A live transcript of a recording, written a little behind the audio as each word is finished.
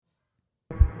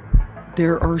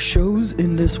There are shows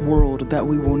in this world that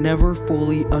we will never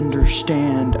fully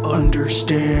understand,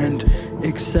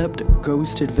 except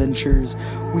Ghost Adventures.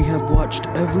 We have watched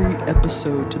every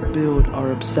episode to build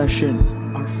our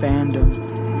obsession, our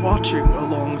fandom. Watching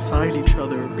alongside each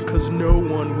other because no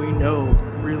one we know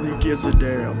really gives a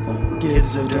damn.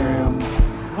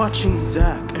 Watching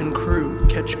Zach and crew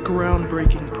catch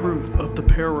groundbreaking proof of the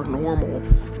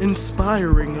paranormal,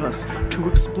 inspiring us to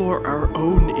explore our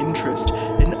own interest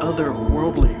in other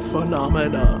worldly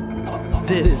phenomena.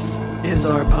 This is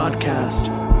our podcast.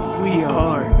 We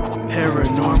are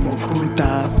Paranormal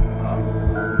Putas.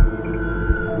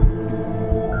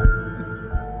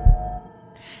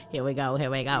 Here we go,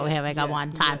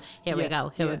 one time. Here we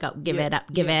go, give it up.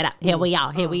 Here we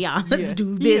are. Let's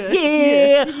do this,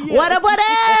 What up?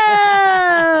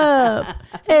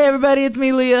 Hey everybody, it's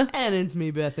me, Leah. And it's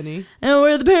me, Bethany. And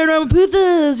we're the Paranormal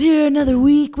Putas here another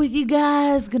week with you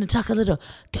guys. Gonna talk a little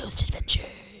ghost adventure.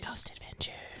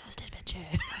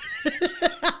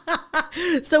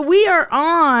 So we are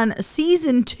on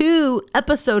season 2,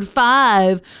 episode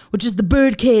 5, which is the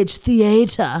Birdcage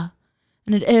Theater.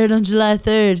 And it aired on July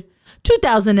 3rd,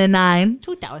 2009.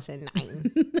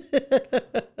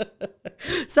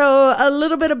 So a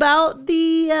little bit about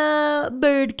the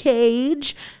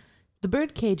Birdcage. The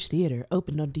Birdcage Theater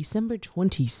opened on December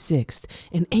 26th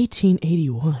in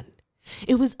 1881.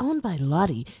 It was owned by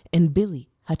Lottie and Billy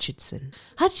Hutchinson.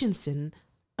 Hutchinson,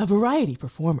 a variety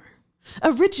performer,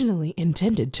 originally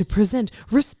intended to present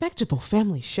respectable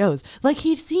family shows like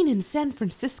he'd seen in San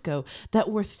Francisco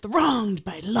that were thronged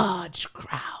by large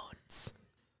crowds.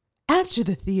 After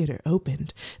the theater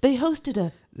opened, they hosted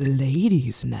a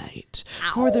ladies' night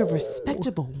for the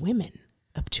respectable women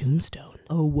of Tombstone.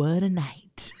 Oh, what a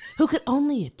night. Who could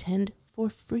only attend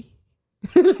for free.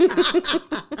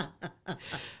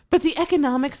 But the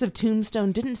economics of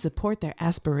Tombstone didn't support their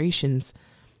aspirations.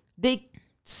 They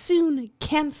soon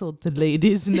canceled the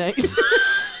ladies' night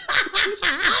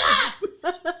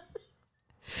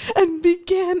and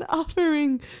began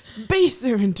offering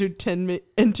baser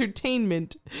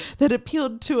entertainment that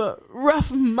appealed to a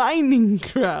rough mining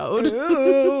crowd.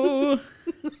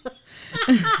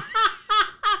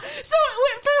 So it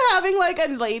went from having like a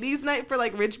ladies' night for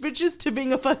like rich bitches to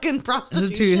being a fucking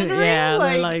prostitution ring. Yeah,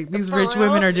 like these rich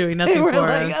women are doing nothing for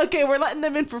us. Okay, we're letting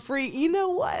them in for free. You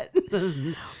know what?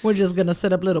 We're just gonna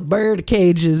set up little bird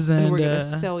cages and we're gonna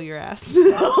sell your ass.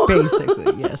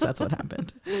 Basically, yes, that's what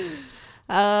happened.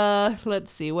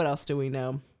 Let's see. What else do we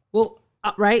know? Well,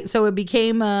 right. So it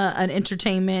became an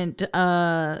entertainment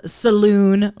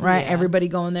saloon, right? Yeah. Everybody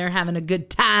going there, having a good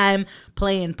time,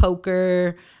 playing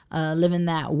poker, living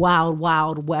that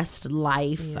wild west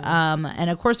life. Yeah. And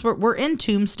of course, we're in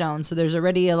Tombstone, so there's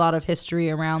already a lot of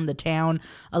history around the town,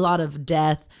 a lot of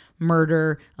death,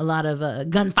 murder, a lot of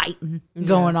gunfighting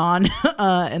going on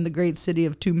in the great city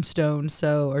of Tombstone,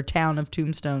 or town of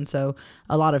Tombstone. So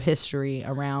a lot of history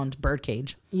around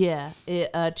Birdcage. Yeah,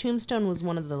 Tombstone was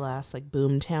one of the last like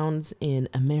boom towns in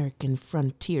American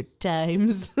frontier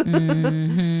times.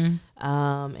 Mm-hmm.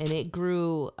 And it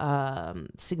grew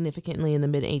significantly in the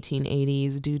mid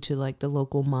 1880s due to like the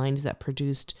local mines that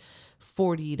produced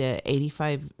 40 to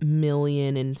 85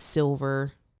 million in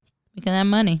silver. Making that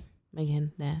money.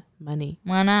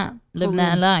 Why not? Live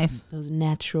that life. Those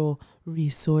natural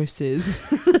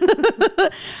resources.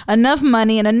 Enough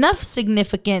money and enough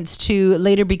significance to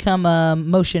later become a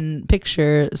motion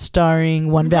picture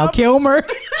starring Val Kilmer.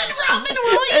 Robin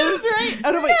Williams, right? No,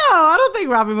 I don't think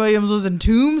Robin Williams was in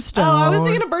Tombstone. Oh, I was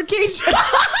thinking of Birdcage. I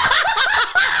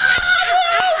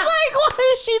was like, what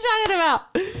is she talking about?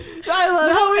 I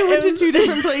love how we went to two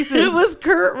different places. It was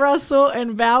Kurt Russell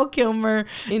and Val Kilmer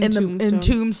in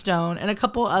Tombstone and a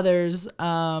couple others.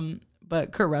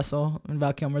 But Kurt Russell and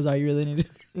Val Kilmer is all you really need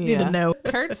to know.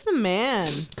 Kurt's the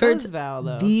man. Kurt's Val,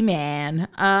 though. The man.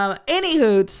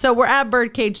 Anywho, so we're at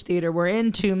Birdcage Theater. We're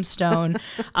in Tombstone.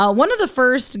 One of the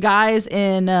first guys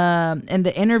in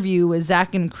the interview with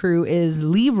Zach and crew is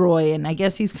Leroy, and I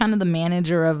guess he's kind of the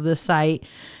manager of the site.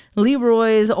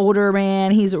 Leroy's older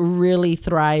man. He's really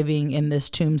thriving in this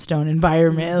Tombstone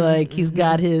environment. Like he's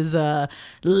got his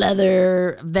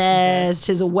leather vest,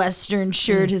 his Western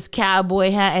shirt, his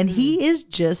cowboy hat, and he is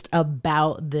just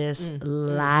about this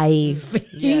life.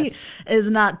 He is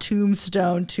not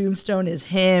Tombstone. Tombstone is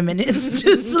him, and it's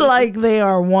just like they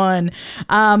are one.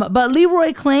 But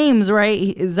Leroy claims,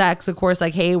 right? Zach's of course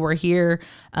like, hey, we're here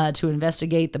to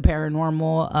investigate the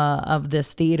paranormal of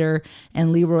this theater,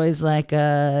 and Leroy's like,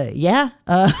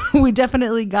 we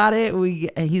definitely got it.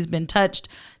 He's been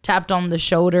tapped on the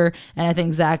shoulder, and I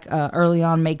think Zach early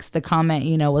on makes the comment,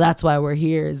 well, that's why we're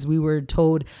here, is we were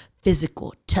told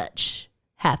physical touch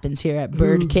happens here at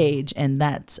Birdcage, and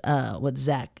that's what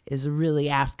Zach is really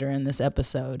after in this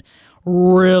episode.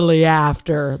 Really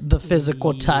after the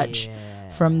physical touch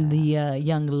from the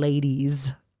young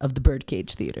ladies of the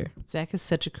Birdcage Theater. Zach is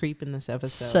such a creep in this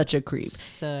episode. Such a creep.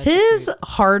 His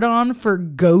hard-on for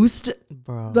ghost,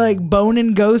 like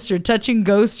boning ghost or touching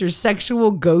ghost or sexual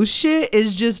ghost shit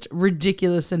is just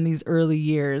ridiculous in these early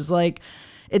years. Like,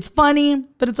 it's funny,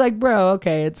 but it's like, bro,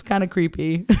 okay, it's kind of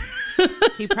creepy.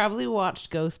 He probably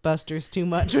watched Ghostbusters too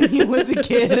much when he was a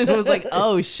kid and was like,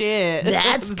 oh shit.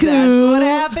 That's cool. That's what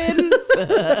happens.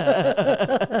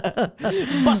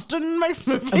 Bustin' makes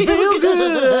me feel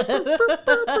good.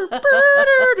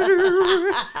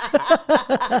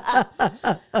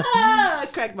 I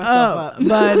cracked myself up.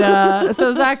 But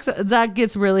so Zach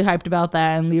gets really hyped about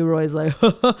that, and Leroy's like,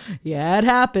 yeah, it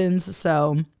happens.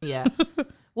 So yeah.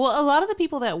 Well, a lot of the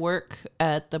people that work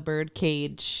at the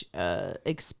Birdcage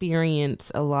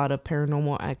experience a lot of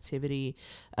paranormal activity.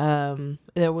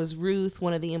 There was Ruth,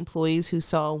 one of the employees, who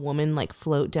saw a woman like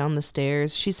float down the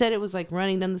stairs. She said it was like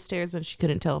running down the stairs, but she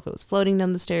couldn't tell if it was floating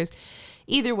down the stairs.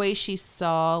 Either way, she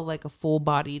saw like a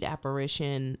full-bodied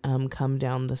apparition come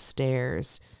down the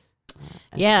stairs.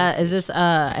 Yeah, is this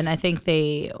and I think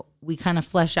we kind of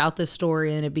flesh out this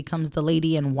story, and it becomes the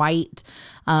lady in white,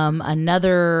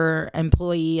 another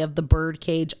employee of the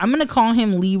Birdcage. I'm gonna call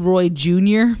him Leroy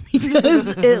Jr.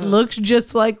 because it looks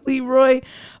just like Leroy,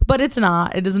 but it's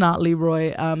not. It is not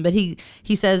Leroy. But he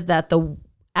says that the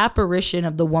apparition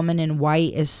of the woman in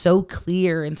white is so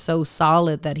clear and so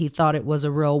solid that he thought it was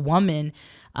a real woman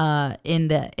in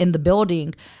the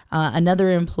building.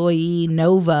 Another employee,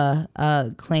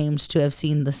 Nova, claims to have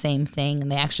seen the same thing,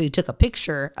 and they actually took a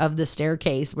picture of the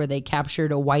staircase where they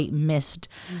captured a white mist.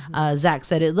 Zach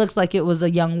said it looked like it was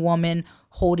a young woman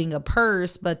holding a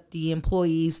purse, but the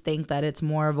employees think that it's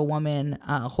more of a woman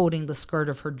holding the skirt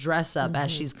of her dress up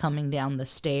as she's coming down the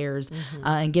stairs.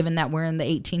 And given that we're in the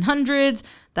 1800s,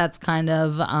 that's kind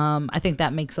of I think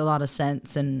that makes a lot of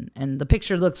sense, and the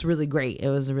picture looks really great. It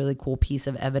was a really cool piece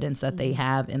of evidence that they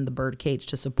have in the Birdcage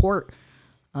to support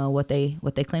what they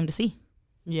claim to see.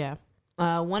 Yeah.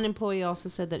 One employee also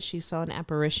said that she saw an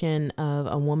apparition of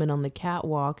a woman on the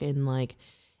catwalk in like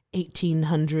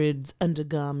 1800s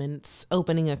undergarments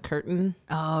opening a curtain.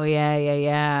 Oh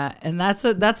yeah, and that's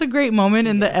a great moment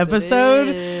in the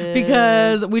episode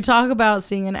because we talk about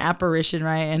seeing an apparition,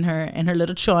 right, in her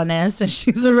little chorness, and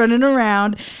she's running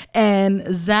around, and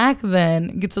Zach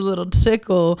then gets a little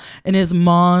tickle in his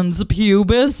mons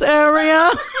pubis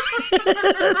area.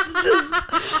 It's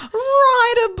just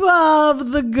right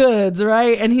above the goods,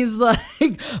 right, and he's like,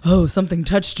 oh, something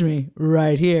touched me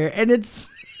right here, and it's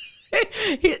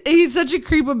he's such a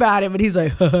creep about it, but he's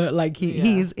like, like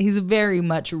he's very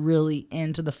much really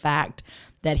into the fact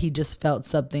that he just felt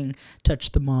something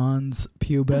touch the mons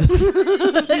pubis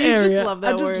area. Just love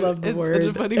that word. Love the it's word.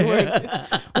 such a funny word.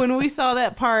 When we saw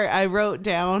that part, I wrote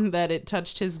down that it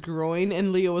touched his groin,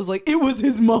 and Leo was like, it was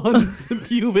his mons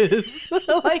pubis.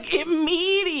 Like,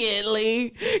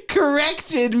 immediately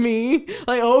corrected me.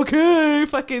 Like, okay,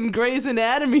 fucking Grey's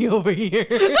Anatomy over here.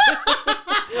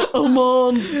 A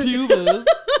mons pubis.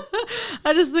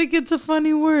 I just think it's a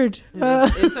funny word.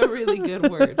 It's a really good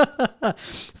word.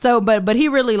 So, but he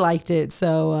really liked it.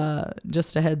 So,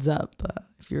 just a heads up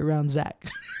if you're around Zach.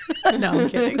 No, I'm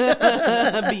kidding.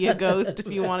 Be a ghost if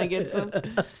you want to get some.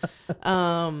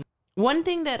 One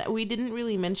thing that we didn't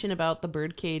really mention about the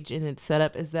Birdcage and its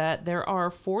setup is that there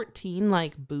are 14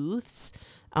 like booths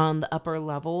on the upper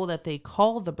level that they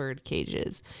call the bird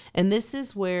cages. And this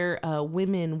is where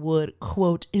women would,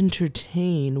 quote,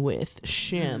 entertain with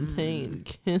champagne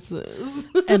kisses.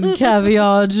 And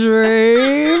caviar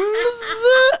dreams.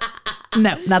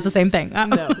 No, not the same thing. No.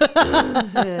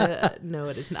 No,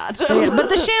 it is not. Yeah, but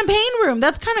the champagne room,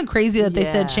 that's kind of crazy that they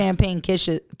said champagne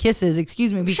kisses,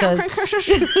 excuse me, because...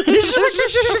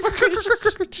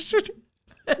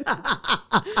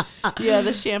 Yeah,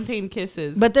 the champagne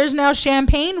kisses. But there's now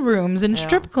champagne rooms in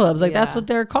strip clubs. Like, that's what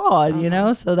they're called, you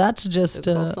know? So that's just...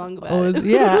 song about it.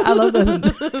 Yeah, I love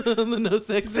that. No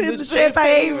sex in the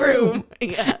champagne room.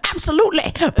 Yeah. Absolutely.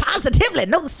 Positively.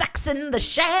 No sex in the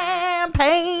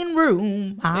champagne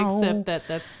room. Ow. Except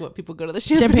that's what people go to the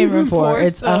champagne room for.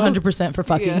 It's 100% for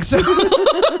fucking. Yeah.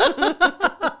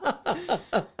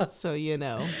 So, you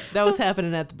know, that was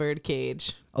happening at the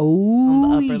Birdcage.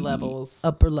 Oh, on the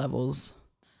upper levels.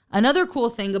 Another cool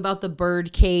thing about the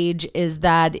Birdcage is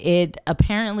that it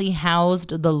apparently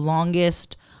housed the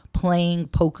longest playing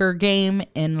poker game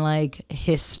in like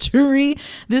history.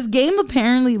 This game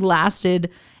apparently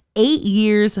lasted 8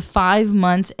 years, 5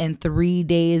 months, and 3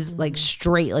 days, like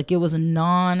straight. Like, it was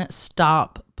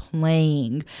non-stop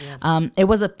playing. It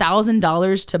was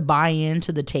 $1,000 to buy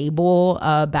into the table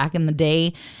back in the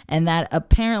day, and that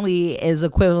apparently is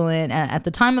equivalent at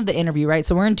the time of the interview, right?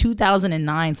 So we're in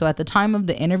 2009. So at the time of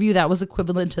the interview, that was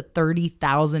equivalent to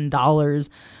 $30,000.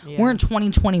 We're in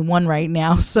 2021 right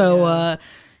now, so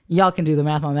y'all can do the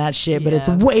math on that shit, but it's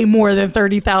way more than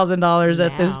 $30,000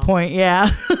 at this point. Yeah.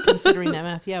 Considering that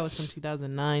math, it was from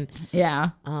 2009. Yeah.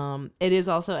 It is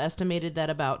also estimated that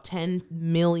about $10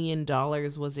 million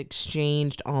was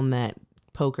exchanged on that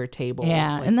poker table.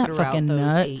 Yeah, isn't that fucking those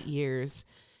nuts? 8 years.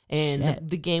 And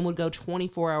the game would go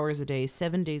 24 hours a day,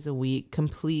 7 days a week,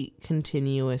 complete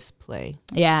continuous play.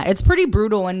 Yeah, it's pretty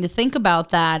brutal. And to think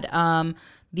about that,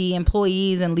 the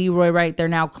employees and Leroy, right, they're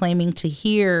now claiming to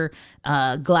hear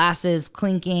glasses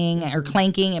clinking or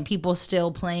clanking and people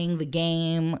still playing the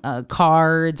game,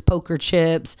 cards, poker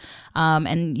chips.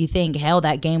 And you think, hell,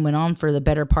 that game went on for the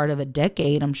better part of a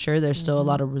decade. I'm sure there's still a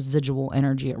lot of residual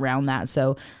energy around that.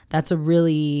 So that's a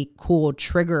really cool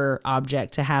trigger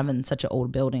object to have in such an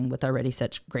old building with already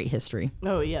such great history.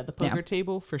 Oh, yeah, the poker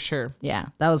table, for sure. Yeah,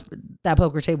 that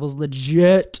poker table's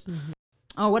legit.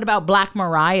 Oh, what about Black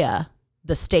Mariah?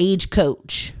 The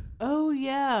stagecoach. Oh,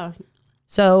 yeah.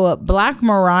 So Black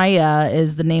Mariah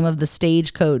is the name of the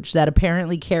stagecoach that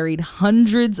apparently carried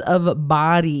hundreds of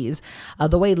bodies.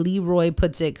 The way Leroy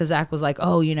puts it, because Zach was like,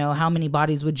 oh, how many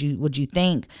bodies would you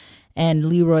think? And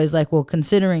Leroy's like, well,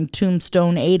 considering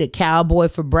Tombstone ate a cowboy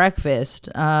for breakfast,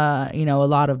 a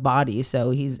lot of bodies.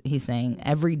 So he's saying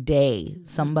every day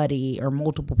somebody or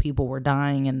multiple people were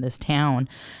dying in this town.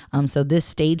 So this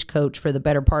stagecoach for the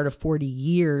better part of 40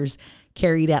 years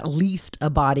carried at least a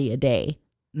body a day.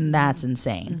 And that's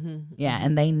insane. Yeah,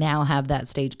 and they now have that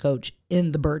stagecoach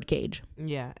in the Birdcage.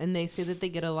 Yeah, and they say that they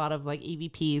get a lot of like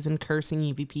EVPs and cursing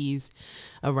EVPs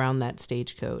around that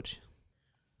stagecoach.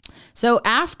 So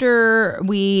after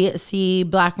we see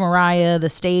Black Mariah, the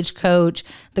stagecoach,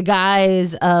 the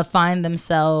guys find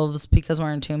themselves, because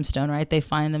we're in Tombstone, right? They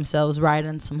find themselves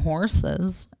riding some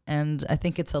horses. And I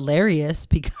think it's hilarious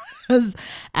because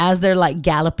as they're like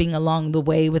galloping along the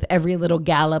way with every little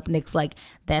gallop, Nick's like,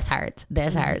 this hurts,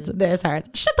 this hurts, this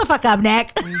hurts. Shut the fuck up,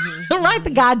 Nick. Ride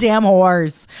the goddamn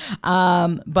horse.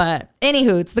 But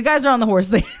anywho, the guys are on the horse.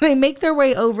 They make their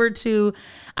way over to,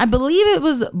 I believe it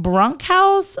was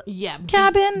Brunkhouse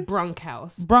cabin?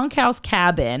 Brunkhouse. Brunkhouse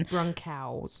cabin.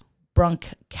 Brunkhouse.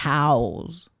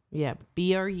 Brunkhouse. Yeah,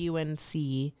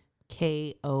 BRUNCKOW''S.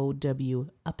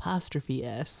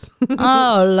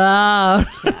 Oh, Lord.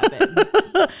 Cabin.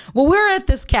 Well, we're at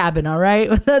this cabin, all right?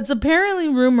 That's apparently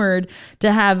rumored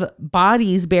to have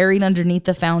bodies buried underneath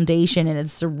the foundation, and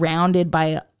it's surrounded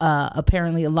by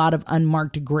apparently a lot of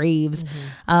unmarked graves.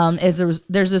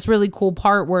 There's this really cool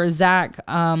part where Zach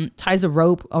ties a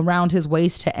rope around his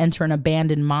waist to enter an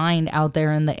abandoned mine out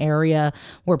there in the area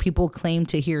where people claim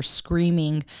to hear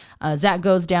screaming. Zach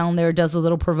goes down there, does a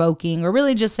little provoking, or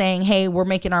really just saying, hey, we're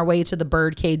making our way to the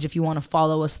Birdcage. If you want to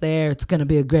follow us there, it's going to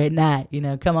be a great night.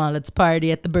 Come on, let's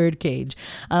party at the Birdcage.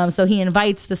 So he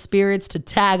invites the spirits to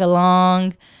tag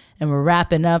along. And we're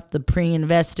wrapping up the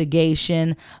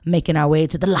pre-investigation, making our way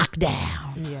to the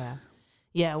lockdown.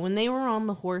 Yeah. When they were on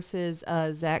the horses,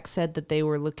 Zach said that they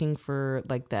were looking for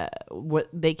like that. What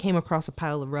they came across a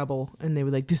pile of rubble, and they were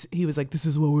like, "This." He was like, "This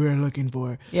is what we were looking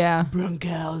for." Yeah,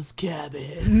 Brunkhouse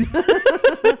cabin.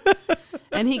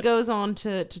 And he goes on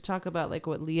to talk about like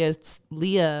what Leah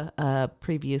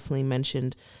previously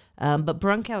mentioned. But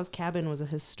Brunkhouse cabin was a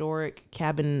historic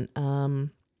cabin.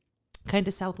 Kind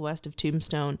of southwest of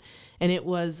Tombstone, and it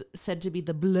was said to be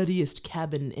the bloodiest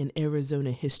cabin in Arizona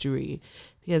history,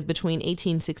 because between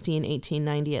 1860 and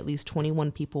 1890 at least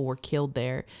 21 people were killed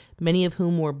there, many of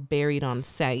whom were buried on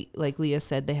site. Like Leah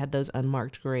said, they had those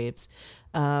unmarked graves,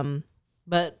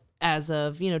 but as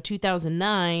of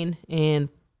 2009 and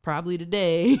probably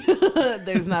today,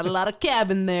 there's not a lot of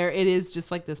cabin there. It is just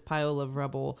like this pile of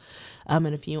rubble, and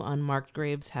a few unmarked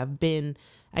graves have been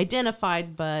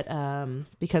identified, but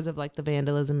because of like the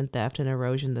vandalism and theft and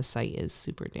erosion, the site is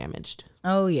super damaged.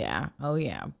 Oh yeah.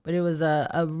 But it was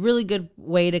a really good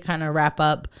way to kind of wrap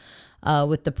up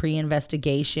with the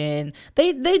pre-investigation.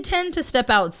 They tend to step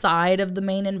outside of the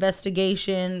main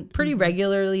investigation pretty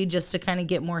regularly just to kind of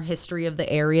get more history of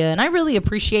the area, and I really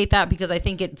appreciate that, because I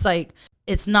think it's like,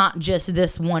 it's not just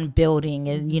this one building,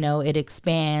 and it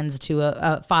expands to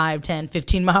a 5, 10,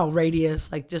 15 mile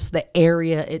radius. Like just the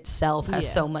area itself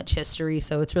has so much history.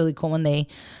 So it's really cool when they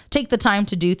take the time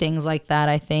to do things like that,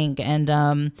 I think.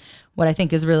 And what I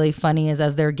think is really funny is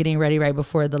as they're getting ready right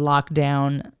before the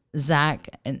lockdown, Zach,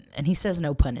 and he says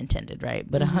no pun intended, right?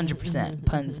 But 100%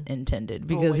 puns intended,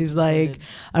 because Always he's intended. like,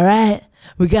 all right,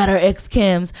 we got our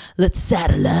X-Cams, let's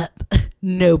saddle up.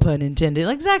 No pun intended.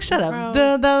 Like, Zach, shut up.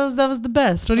 That was the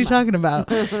best. What are you talking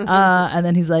about? And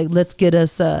then he's like, let's get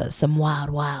us some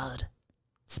wild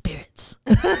spirits.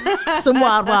 Some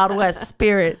wild west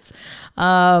spirits.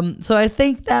 So I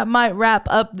think that might wrap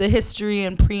up the history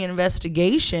and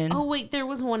pre-investigation. Oh, wait, there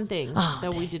was one thing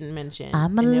that we didn't mention.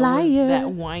 I'm a liar. It was that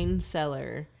wine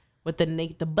cellar with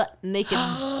the butt naked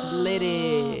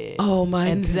lady. Oh, my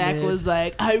And goodness. Zach was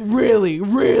like, I really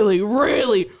want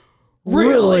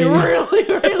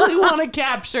to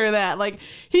capture that. Like,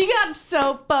 he got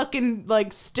so fucking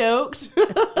like stoked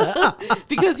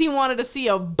because he wanted to see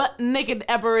a butt naked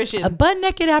apparition. A butt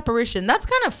naked apparition. That's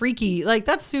kind of freaky. Like,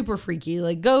 that's super freaky.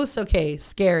 Like, ghosts, okay,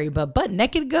 scary, but butt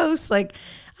naked ghosts, like,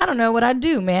 I don't know what I'd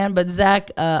do, man. But Zach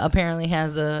apparently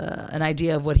has an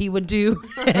idea of what he would do,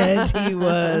 and he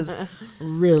was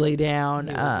really down.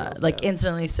 Like,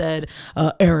 instantly said,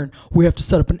 Aaron, we have to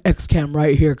set up an X cam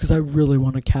right here because I really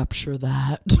want to capture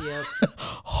that. Yep.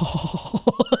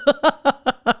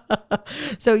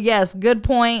 So yes, good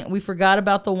point. We forgot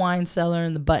about the wine cellar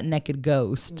and the butt naked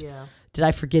ghost. Yeah. Did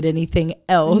I forget anything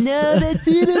else? No, that's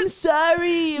it. I'm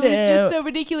sorry. It was just so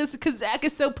ridiculous because Zach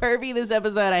is so pervy this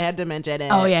episode. I had to mention it.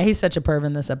 Oh, yeah. He's such a perv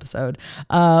in this episode.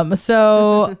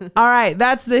 So, all right.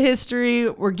 That's the history.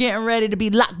 We're getting ready to be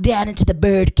locked down into the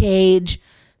birdcage.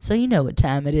 So, you know what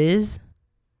time it is.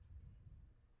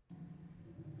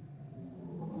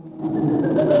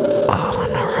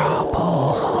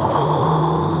 Honorable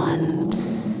haunts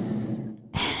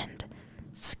and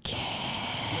scares.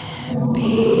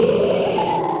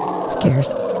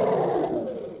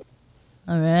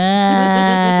 All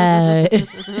right.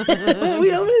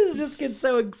 We always just get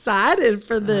so excited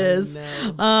for this.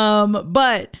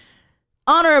 But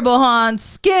honorable haunts,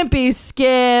 skimpy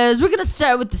scares. We're going to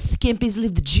start with the skimpies,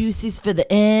 leave the juicies for the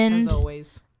end.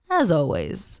 As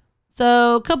always.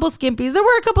 So, a couple skimpies. There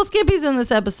were a couple skimpies in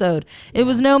this episode. It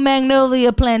was no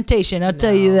Magnolia Plantation, I'll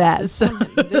tell you that.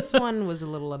 This one was a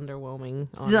little underwhelming,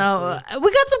 honestly. So,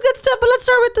 we got some good stuff, but let's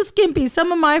start with the skimpies.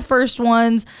 Some of my first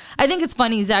ones. I think it's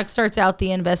funny. Zach starts out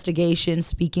the investigation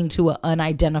speaking to an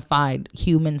unidentified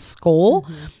human skull.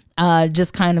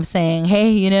 Just kind of saying,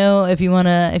 hey, you know, if you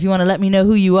wanna let me know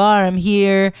who you are, I'm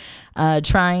here.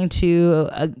 Trying to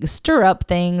stir up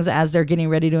things as they're getting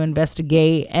ready to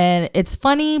investigate. And it's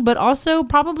funny, but also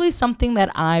probably something that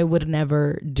I would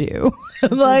never do.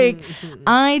 Like,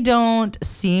 I don't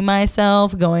see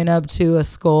myself going up to a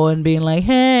skull and being like,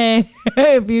 hey,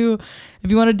 if you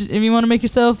want to make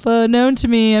yourself known to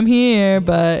me, I'm here.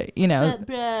 But, you know,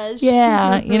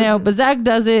 yeah, you know, but Zach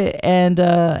does it. And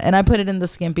I put it in the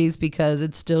skimpies because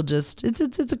it's still just,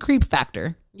 it's a creep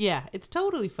factor. Yeah, it's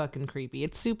totally fucking creepy.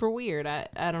 It's super weird.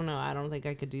 I don't know. I don't think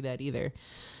I could do that either.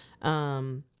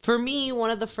 For me,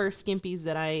 one of the first skimpies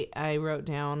that I wrote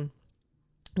down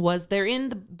was they're in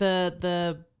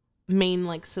the main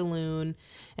like saloon,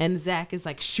 and Zach is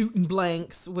like shooting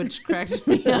blanks, which cracks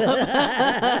me up.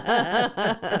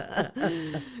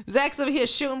 Zach's over here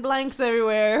shooting blanks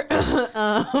everywhere.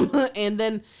 And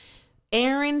then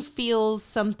Aaron feels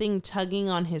something tugging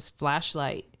on his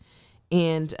flashlight,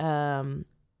 and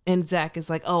Zach is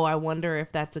like, oh, I wonder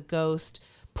if that's a ghost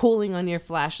pulling on your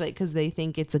flashlight because they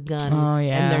think it's a gun. Oh,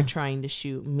 yeah. And they're trying to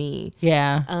shoot me.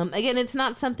 Yeah. Again, it's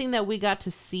not something that we got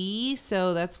to see,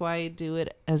 so that's why I do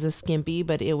it as a skimpy,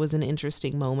 but it was an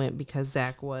interesting moment because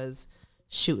Zach was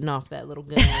shooting off that little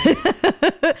gun.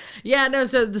 Yeah, no,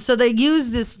 so they use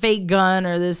this fake gun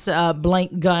or this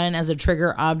blank gun as a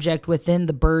trigger object within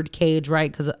the bird cage, right?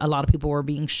 Because a lot of people were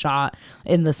being shot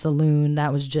in the saloon.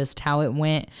 That was just how it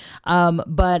went.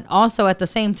 But also at the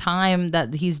same time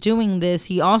that he's doing this,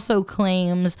 he also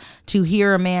claims to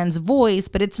hear a man's voice,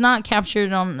 but it's not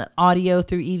captured on audio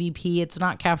through EVP. It's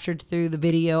not captured through the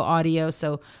video audio.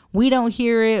 So we don't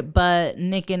hear it, but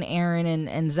Nick and Aaron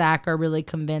and Zach are really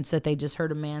convinced that they just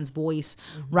heard a man's voice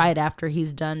right after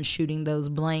he's done shooting those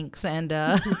blanks. And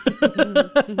and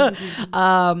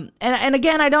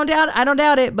again, I don't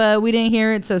doubt it, but we didn't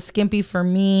hear it, so skimpy for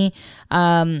me.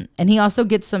 And he also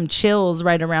gets some chills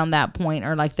right around that point,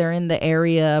 or like they're in the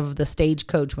area of the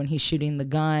stagecoach when he's shooting the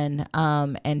gun.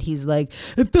 And he's like,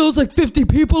 it feels like 50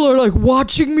 people are like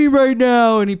watching me right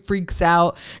now. And he freaks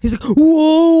out. He's like,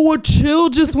 whoa, what chill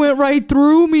just went right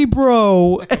through me,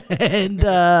 bro.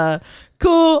 And,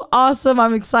 cool. Awesome.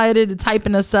 I'm excited. It's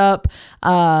hyping us up.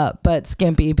 But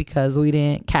skimpy because we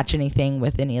didn't catch anything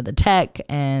with any of the tech,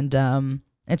 and,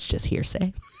 it's just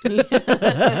hearsay.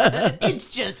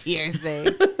 It's just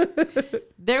hearsay.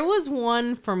 There was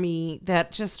one for me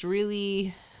that just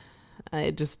really,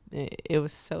 It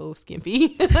was so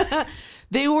skimpy.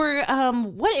 They were,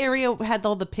 what area had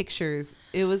all the pictures?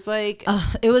 It was like...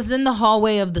 it was in the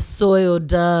hallway of the soiled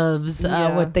doves,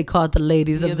 what they called the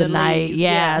ladies of the night. ladies,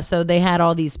 Yeah, so they had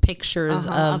all these pictures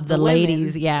of the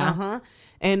ladies. Yeah.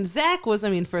 And Zach was,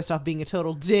 first off, being a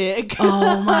total dick.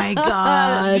 Oh my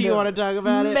God. Do you want to talk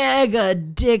about it? Mega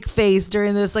dick face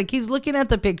during this. Like, he's looking at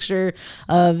the picture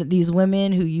of these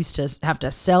women who used to have to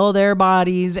sell their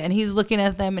bodies, and he's looking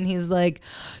at them and he's like,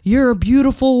 "You're a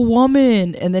beautiful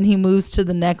woman." And then he moves to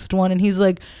the next one and he's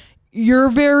like, "You're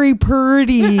very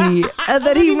pretty." And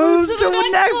then he moves to the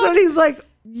next one. He's like,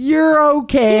 "You're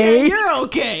okay." Yeah, you're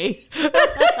okay.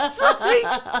 It's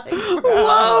like,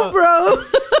 whoa, bro.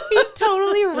 He's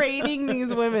totally rating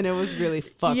these women. It was really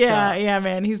fucked up. Yeah,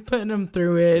 man. He's putting them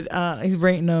through it. He's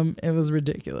rating them. It was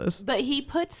ridiculous. But he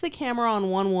puts the camera on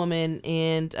one woman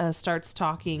and starts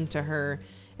talking to her.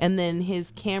 And then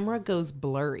his camera goes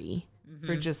blurry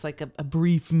for just like a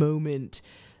brief moment.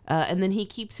 And then he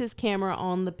keeps his camera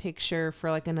on the picture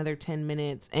for like another 10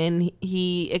 minutes. And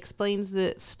he explains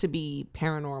this to be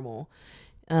paranormal.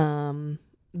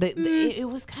 It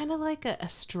was kind of like a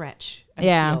stretch.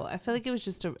 I feel like it was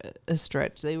just a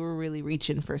stretch. They were really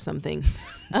reaching for something.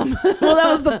 Well, that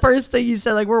was the first thing you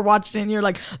said. Like, we're watching it and you're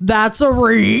like, "That's a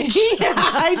reach." Yeah,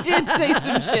 I did say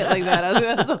some shit like that. I was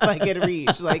like, that's a fucking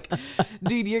reach. Like,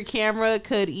 dude, your camera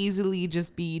could easily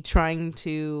just be trying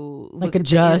to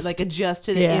adjust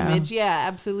to the image. Yeah,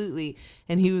 absolutely.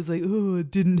 And he was like, "Oh,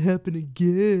 it didn't happen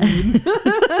again."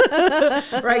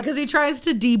 Right, because he tries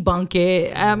to debunk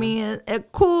it. I mean,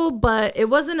 cool, but it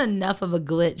wasn't enough of a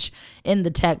glitch in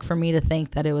the tech for me to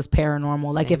think that it was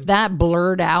paranormal. Like, if that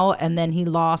blurred out and then he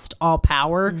lost all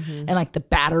power and like the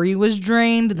battery was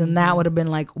drained, then that would have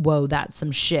been like, whoa, that's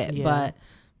some shit. But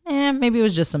maybe it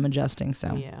was just some adjusting.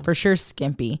 So for sure,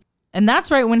 skimpy. And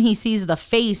that's right when he sees the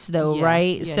face, though,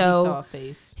 right? Yeah, so he saw a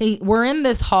face. We're in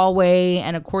this hallway,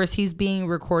 and of course he's being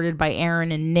recorded by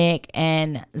Aaron and Nick,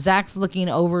 and Zach's looking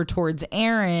over towards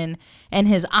Aaron, and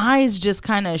his eyes just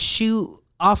kind of shoot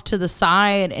off to the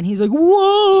side, and he's like,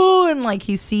 "Whoa!" And like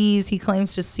he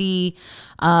claims to see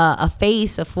a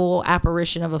face, a full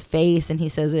apparition of a face, and he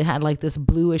says it had like this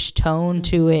bluish tone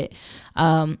to it.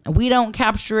 We don't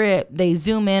capture it. They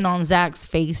zoom in on Zach's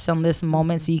face on this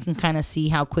moment so you can kind of see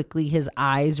how quickly his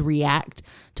eyes react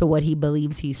to what he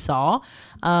believes he saw.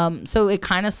 So it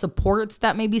kind of supports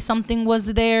that maybe something was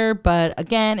there, but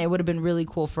again, it would have been really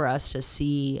cool for us to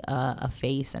see a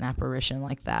face, an apparition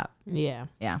like that. Yeah.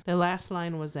 The last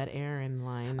line was that Aaron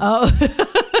line. Oh.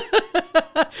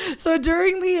 So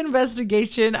during the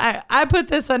investigation, I put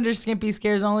this under Skimpy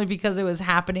Scares only because it was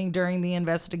happening during the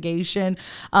investigation.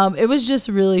 It was just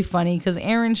really funny because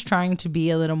Aaron's trying to be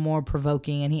a little more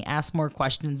provoking, and he asks more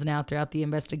questions now throughout the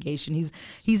investigation. He's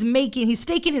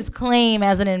staking his claim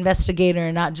as an investigator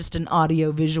and not just an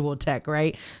audio visual tech,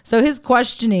 right? So his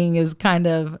questioning is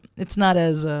it's not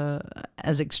as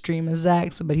extreme as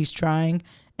Zach's, but he's trying.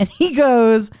 And he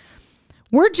goes,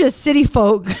 "We're just city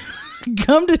folk.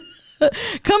 Come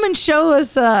and show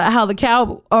us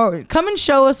come and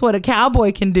show us what a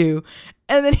cowboy can do."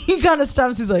 And then he kind of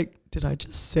stops. He's like, "Did I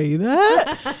just say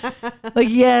that?" Like,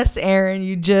 yes, Aaron,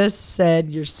 you just said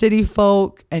you're city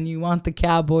folk and you want the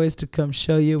cowboys to come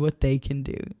show you what they can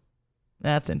do.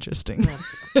 That's interesting. That's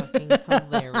fucking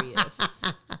hilarious.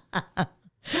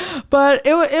 But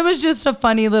it was just a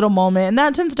funny little moment, and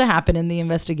that tends to happen in the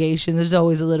investigation. There's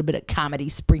always a little bit of comedy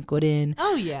sprinkled in.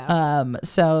 Oh yeah.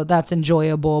 So that's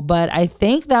enjoyable. But I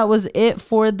think that was it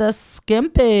for the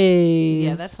Skimpies.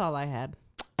 Yeah, that's all I had.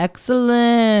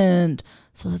 Excellent.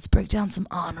 So let's break down some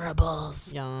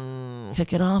honorables. Yeah.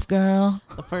 Kick it off, girl.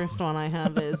 The first one I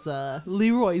have is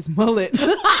Leroy's mullet.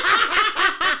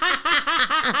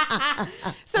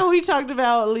 So we talked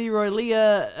about Leroy.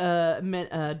 Leah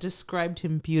described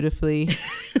him beautifully.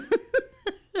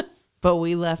 But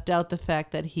we left out the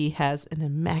fact that he has an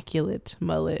immaculate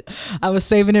mullet. I was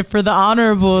saving it for the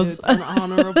honorables. It's an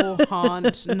honorable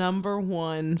haunt, number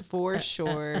one for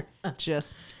sure.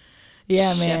 Just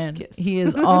yeah, man. Kiss. He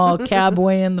is all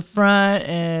cowboy in the front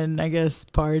and I guess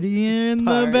party in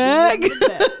the back.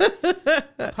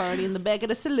 Party in the back of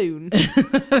the saloon.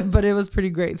 But it was pretty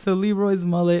great. So Leroy's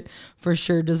mullet for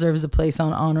sure deserves a place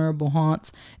on honorable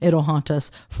haunts. It'll haunt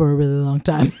us for a really long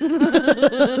time.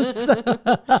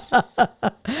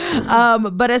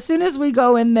 But as soon as we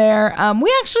go in there,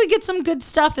 we actually get some good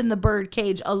stuff in the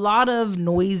Birdcage. A lot of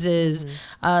noises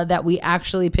that we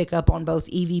actually pick up on both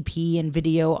EVP and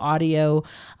video audio.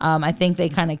 I think they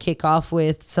kind of kick off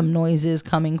with some noises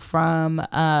coming from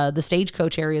the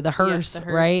stagecoach area, the hearse,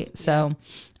 right? Yeah. So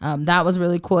that was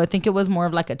really cool. I think it was more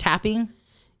of like a tapping.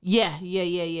 Yeah.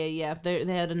 They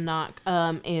had a knock.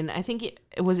 And I think it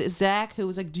was Zach who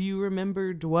was like, "Do you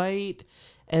remember Dwight?"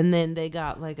 And then they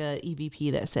got like a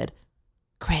EVP that said,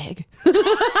 "Craig."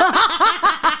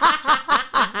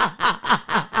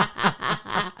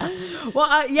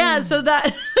 Well, yeah. So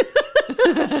that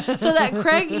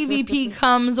Craig EVP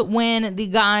comes when the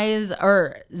guys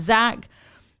or Zach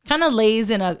kind of lays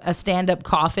in a stand-up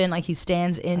coffin, like he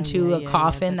stands into a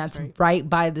coffin that's right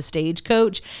by the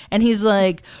stagecoach, and he's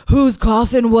like, "Whose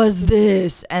coffin was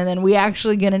this?" And then we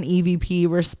actually get an EVP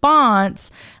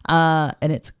response, and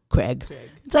it's Craig.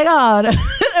 It's like, oh,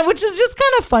 which is just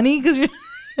kind of funny because you're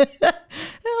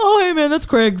oh, hey man, that's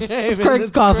Craig's. It's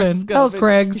Craig's coffin. That was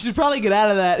Craig's. You should probably get out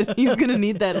of that. He's gonna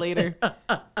need that later.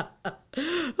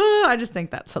 Oh, I just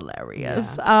think that's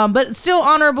hilarious. Yeah. But it's still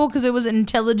honorable because it was an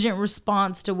intelligent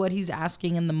response to what he's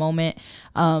asking in the moment.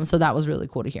 So that was really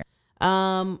cool to hear.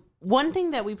 One thing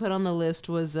that we put on the list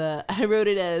was I wrote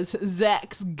it as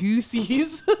Zach's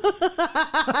goosies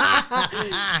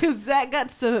because Zach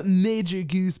got some major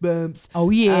goosebumps.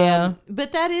 Oh yeah,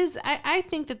 but that is I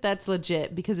think that's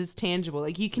legit because it's tangible.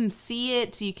 Like you can see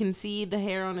it, you can see the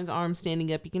hair on his arm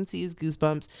standing up, you can see his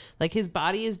goosebumps. Like his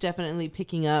body is definitely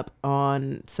picking up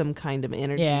on some kind of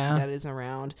energy that is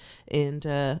around, and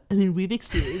I mean we've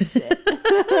experienced it.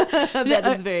 That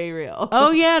is very real.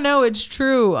 Oh yeah, no, it's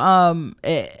true.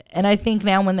 And I think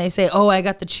now when they say, "Oh, I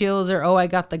got the chills," or "Oh, I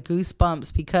got the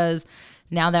goosebumps," because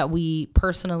now that we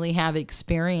personally have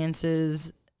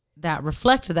experiences that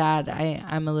reflect that,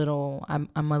 I'm a little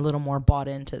more bought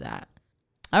into that.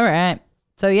 All right,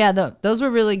 so yeah, those were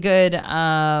really good.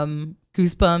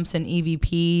 Goosebumps and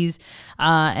EVPs,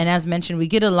 and as mentioned, we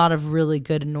get a lot of really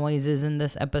good noises in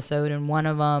this episode, and one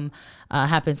of them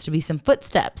happens to be some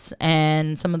footsteps,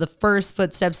 and some of the first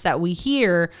footsteps that we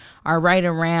hear are right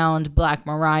around Black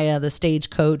Mariah, the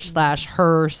stagecoach /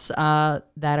 hearse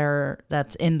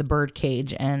that's in the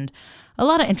Birdcage, and a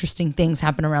lot of interesting things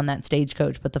happen around that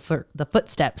stagecoach, but the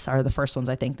footsteps are the first ones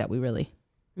I think that we really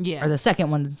or the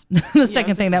second ones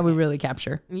second thing that we really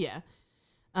capture.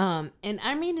 And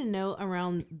I made a note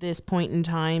around this point in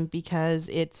time because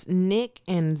it's Nick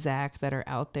and Zach that are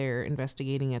out there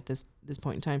investigating at this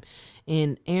point in time,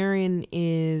 and Aaron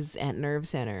is at Nerve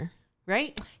Center,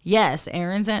 right? Yes,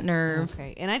 Aaron's at Nerve.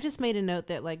 Okay, and I just made a note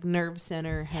that like Nerve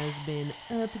Center has been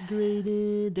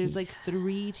upgraded. There's like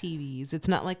 3 TVs. It's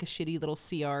not like a shitty little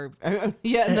CR.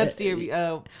 That's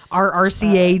CR. Our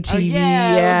RCA TV.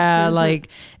 Yeah, like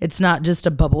it's not just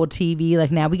a bubble TV. Like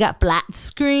now we got flat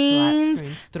screens.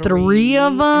 3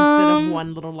 of them instead of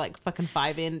one little like fucking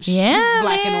 5-inch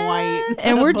black and white.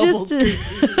 And we're just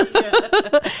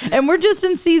and we're just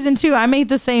in season 2. I made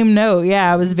the same note.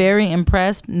 Yeah, I was very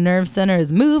impressed. Nerve Center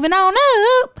is moving on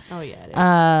up. Oh yeah, it is.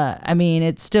 I mean,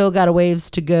 it's still got a ways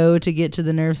to go to get to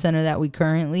the Nerve Center that we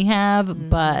currently have,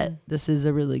 but this is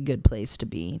a really good place to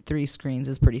be. 3 screens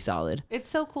is pretty solid. It's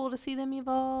so cool to see them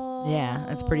evolve.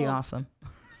 Yeah, it's pretty awesome.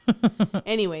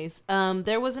 Anyways,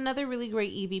 there was another really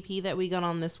great EVP that we got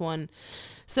on this one.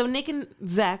 So Nick and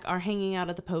Zach are hanging out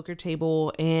at the poker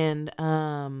table, and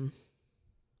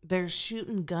they're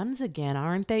shooting guns again,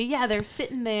 aren't they? Yeah, they're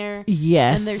sitting there.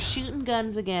 Yes. And they're shooting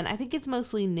guns again. I think it's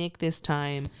mostly Nick this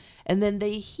time. And then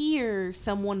they hear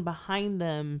someone behind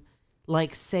them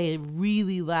like say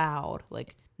really loud,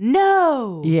 like,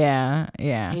 "No." Yeah.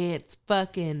 It's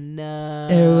fucking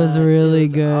nuts. It was really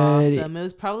good. Awesome. It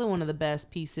was probably one of the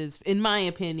best pieces, in my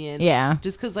opinion. Yeah.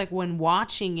 Just because, like, when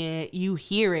watching it, you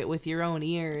hear it with your own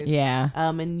ears. Yeah.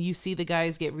 And you see the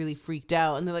guys get really freaked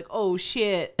out, and they're like, "Oh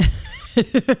shit."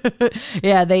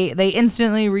 Yeah, they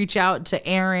instantly reach out to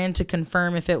Aaron to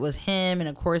confirm if it was him, and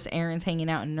of course Aaron's hanging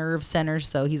out in Nerve Center,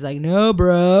 so he's like, "No,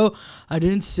 bro, I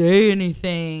didn't say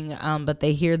anything." But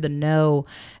they hear the no,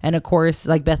 and of course,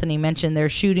 like Bethany mentioned, they're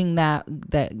shooting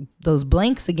those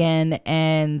blanks again,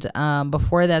 and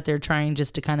before that they're trying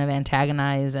just to kind of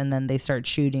antagonize, and then they start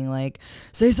shooting like,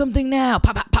 "Say something now,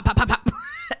 pop pop pop pop pop pop,"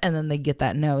 and then they get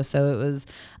that no. So it was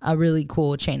a really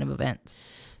cool chain of events.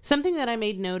 Something that I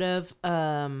made note of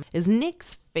is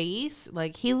Nick's face.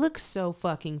 Like, he looks so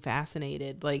fucking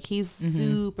fascinated. Like, he's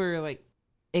super, like,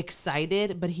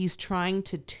 excited, but he's trying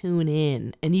to tune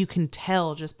in. And you can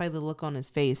tell just by the look on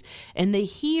his face. And they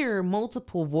hear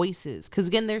multiple voices. Because,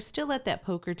 again, they're still at that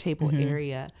poker table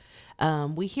area.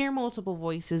 We hear multiple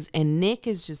voices. And Nick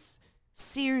is just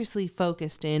seriously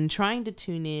focused in, trying to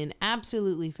tune in,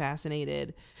 absolutely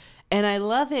fascinated. And I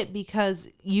love it because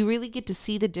you really get to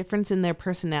see the difference in their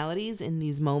personalities in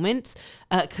these moments.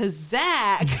 Because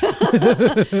Zach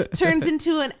turns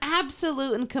into an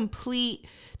absolute and complete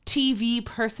TV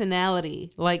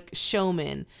personality, like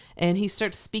showman, and he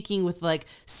starts speaking with like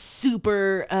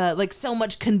super like so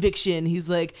much conviction. He's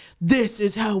like, this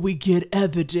is how we get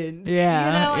evidence,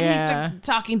 and he starts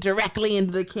talking directly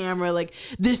into the camera, like,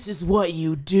 this is what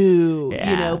you do,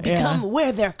 become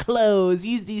wear their clothes,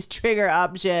 use these trigger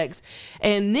objects.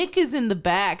 And Nick is in the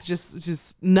back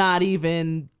just not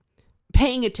even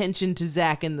paying attention to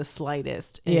Zach in the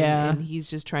slightest. And he's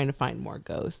just trying to find more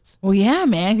ghosts. Well, yeah,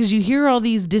 man, because you hear all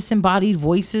these disembodied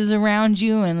voices around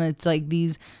you, and it's like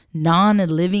these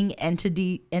non-living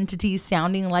entities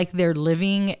sounding like they're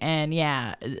living. And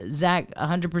Zach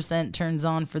 100% turns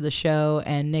on for the show,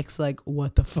 and Nick's like,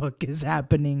 what the fuck is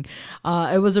happening?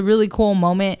 It was a really cool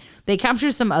moment. They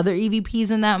captured some other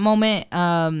EVPs in that moment.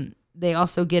 They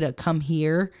also get a come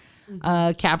here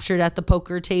captured at the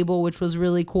poker table, which was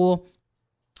really cool.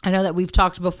 I know that we've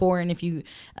talked before, and if you,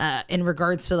 in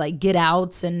regards to like get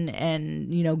outs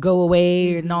and go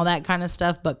away and all that kind of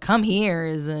stuff, but come here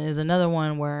is another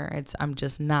one where I'm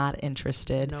just not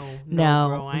interested. No,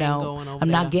 bro, I ain't going over I'm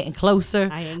there. not getting closer.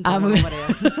 I ain't going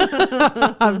over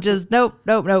there. I'm just nope.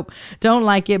 Don't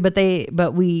like it.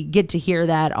 But we get to hear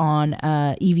that on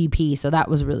EVP, so that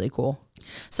was really cool.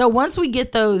 So once we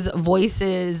get those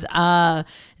voices,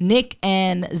 Nick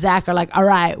and Zach are like, all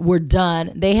right, we're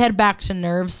done. They head back to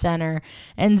Nerve Center,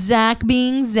 and Zach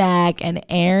being Zach and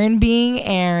Aaron being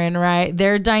Aaron, right?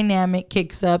 Their dynamic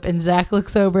kicks up, and Zach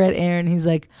looks over at Aaron. He's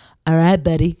like, all right,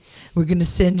 buddy, we're going to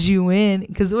send you in.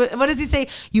 Because what does he say?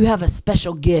 You have a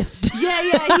special gift.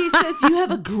 Yeah. He says you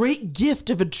have a great gift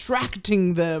of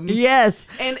attracting them. Yes.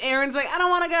 And Aaron's like, I don't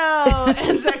want to go.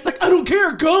 And Zach's like, I don't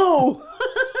care. Go.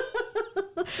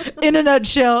 In a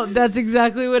nutshell, that's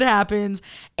exactly what happens.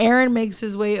 Aaron makes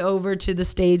his way over to the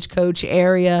stagecoach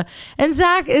area, and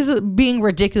Zach is being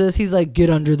ridiculous. He's like, get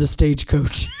under the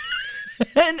stagecoach.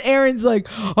 And Aaron's like,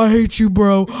 I hate you,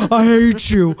 bro. I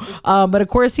hate you. But of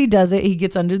course he does it. He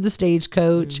gets under the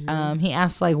stagecoach. He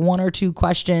asks like one or two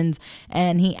questions,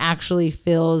 and he actually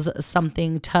feels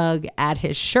something tug at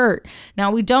his shirt.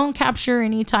 Now, we don't capture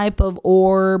any type of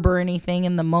orb or anything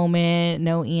in the moment.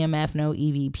 No EMF, no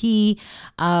EVP.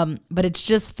 But it's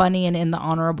just funny and in the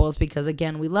honorables because,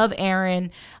 again, we love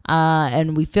Aaron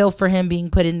and we feel for him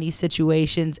being put in these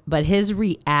situations. But his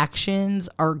reactions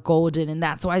are golden, and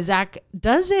that's why Zach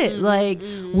does it. Like,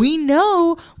 we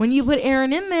know when you put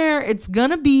Aaron in there, it's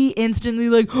gonna be instantly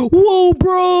like, whoa,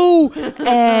 bro.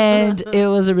 And it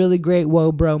was a really great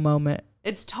whoa, bro moment.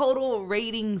 It's total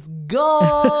ratings gold.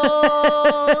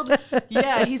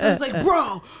 Yeah, he's like,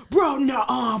 bro,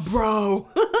 nuh-uh, bro.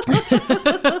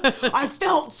 I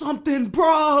felt something,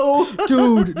 bro.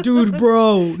 Dude,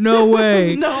 bro, no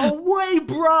way. No way,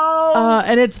 bro.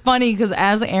 And it's funny because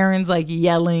as Aaron's like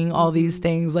yelling all these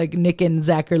things, like Nick and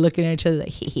Zach are looking at each other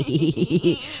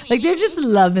like, like they're just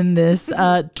loving this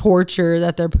torture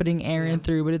that they're putting Aaron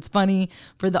through. But it's funny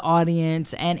for the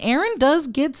audience. And Aaron does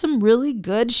get some really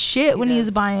good shit when he's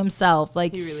by himself.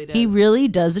 Like, he really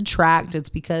does attract. It's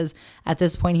because at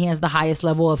this point he has the highest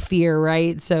level of fear,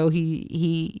 right? So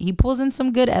he pulls in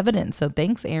some good evidence. So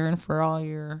thanks, Aaron, for all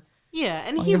your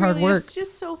and he really is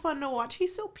just so fun to watch.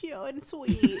 He's so pure and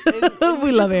sweet. And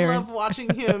we love Aaron. Love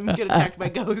watching him get attacked by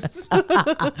ghosts.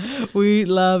 We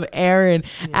love Aaron.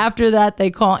 After that,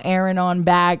 they call Aaron on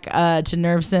back to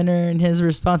Nerve Center, and his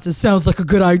response is, sounds like a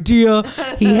good idea.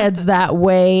 He heads that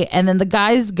way, and then the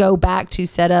guys go back to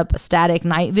set up static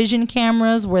night vision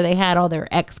cameras where they had all their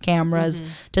X cameras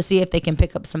to see if they can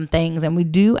pick up some things. And we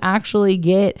do actually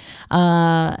get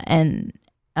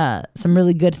some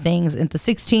really good things. At the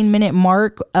 16-minute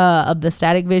mark of the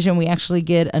static vision, we actually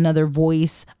get another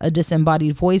voice, a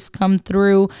disembodied voice come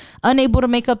through, unable to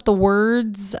make up the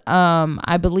words,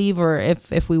 I believe, or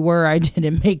if we were, I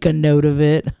didn't make a note of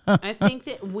it. I think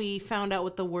that we found out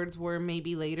what the words were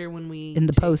maybe later when we... In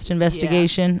the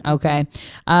post-investigation? Yeah. Okay.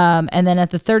 And then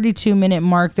at the 32-minute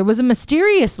mark, there was a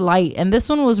mysterious light, and this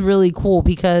one was really cool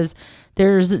because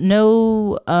there's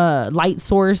no light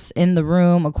source in the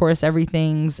room. Of course,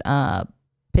 everything's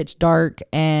pitch dark,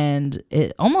 and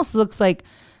it almost looks like,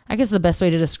 I guess the best way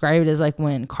to describe it is like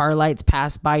when car lights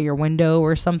pass by your window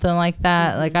or something like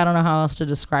that. Like, I don't know how else to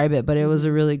describe it, but it was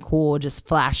a really cool just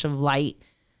flash of light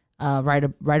right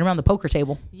around the poker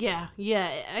table. Yeah.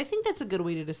 I think that's a good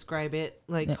way to describe it.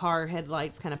 Like car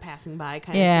headlights kind of passing by kind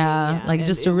of thing. Yeah, like and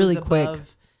just a really quick.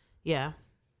 Yeah.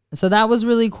 So that was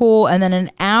really cool. And then an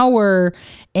hour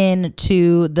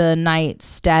into the night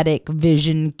static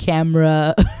vision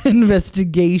camera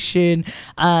investigation,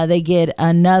 they get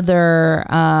another,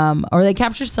 or they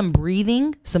capture some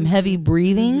breathing, some heavy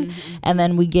breathing. And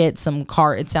then we get some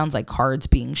it sounds like cards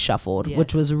being shuffled,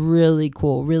 which was really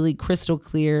cool, really crystal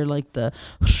clear, like the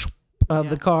of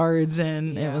the cards.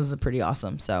 And it was pretty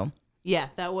awesome. So yeah,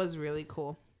 that was really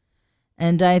cool.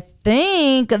 And I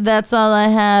think that's all I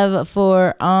have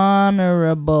for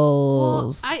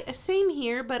honorables. Well, same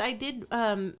here, but I did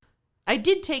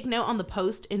take note on the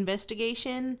post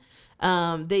investigation.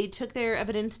 They took their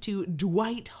evidence to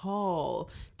Dwight Hall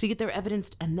to get their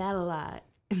evidence analyzed.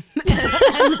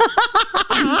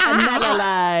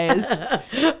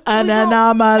 An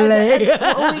anomaly. We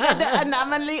got the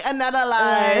anomaly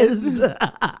analyzed.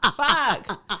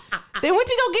 Fuck. They went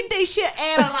to go get their shit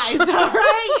analyzed, all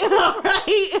right?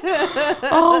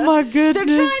 Oh my goodness.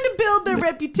 They're trying to build their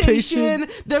reputation,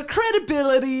 their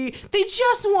credibility. They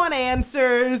just want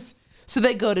answers. So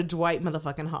they go to Dwight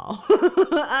motherfucking Hall. All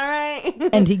right?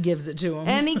 And he gives it to him.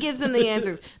 And he gives them the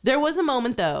answers. There was a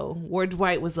moment, though, where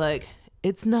Dwight was like,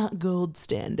 it's not gold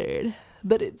standard,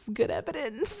 but it's good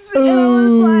evidence. And I was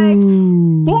like,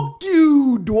 fuck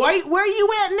you, Dwight. Where you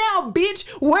at now, bitch?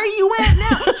 Where you at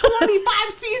now? 25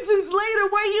 seasons later,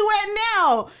 where you at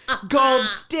now? Gold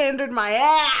standard my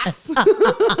ass.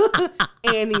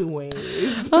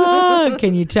 Anyways.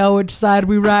 Can you tell which side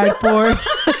we ride for?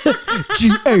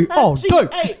 G.A. all day.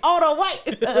 G.A. all the way.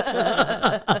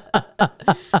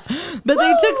 But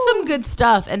they took some good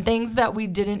stuff and things that we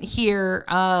didn't hear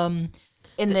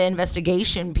in the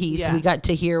investigation piece. We got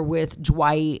to hear with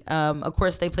Dwight. Of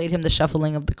course, they played him the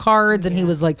shuffling of the cards, and he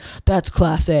was like, that's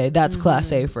class A. That's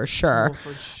class A for sure. Oh,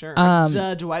 for sure.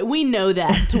 Dwight. We know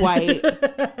that, Dwight.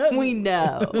 We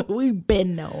know. We've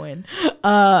been knowing.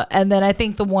 And then I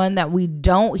think the one that we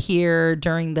don't hear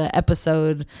during the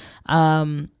episode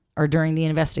or during the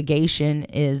investigation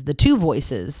is the two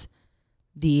voices.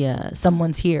 The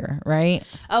someone's here, right?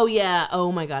 Oh, yeah.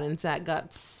 Oh, my God. And Zach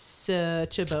got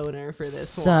such a boner for this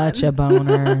Such a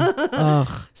boner. Ugh.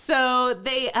 So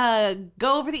they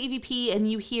go over the EVP and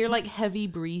you hear like heavy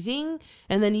breathing,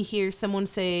 and then you hear someone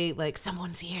say like,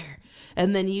 someone's here.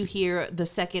 And then you hear the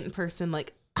second person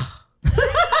like,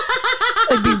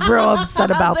 I'd be real upset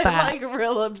about They're that. like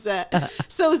real upset.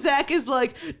 So Zach is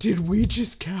like, did we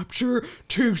just capture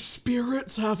two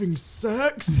spirits having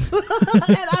sex? And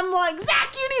I'm like,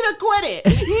 Zach, you need to quit it.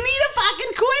 You need to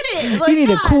fucking quit it. Like, you need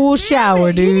a cool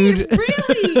shower, dude.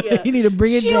 Really? You need to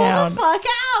bring it down. Chill the fuck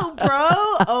out, bro.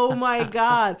 Oh my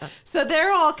God. So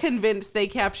they're all convinced they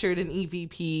captured an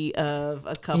EVP of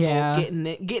a couple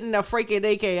getting a freaking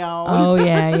AK on. Oh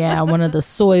yeah. One of the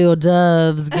soil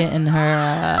doves getting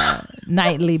her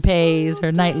nightly pays,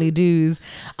 her nightly dues.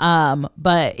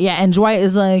 But yeah, and Dwight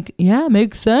is like, yeah,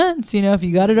 makes sense. You know, if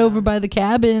you got it over by the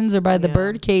cabins or by the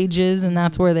bird cages, and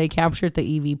that's where they captured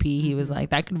the EVP, he was like,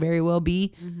 that could very well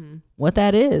be what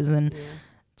that is. And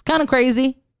it's kind of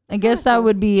crazy. I guess that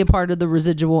would be a part of the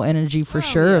residual energy for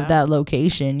sure of that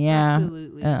location. Yeah.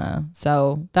 Absolutely.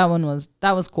 So that was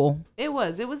cool. It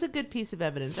was a good piece of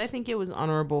evidence. I think it was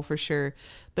honorable for sure.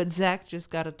 But Zach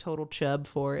just got a total chub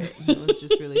for it. It was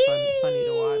just really funny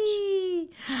to watch.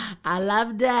 I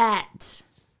love that.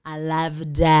 And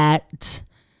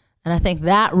I think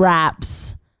that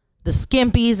wraps the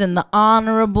skimpies and the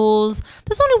honorables.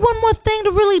 There's only one more thing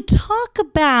to really talk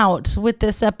about with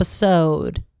this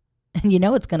episode. And you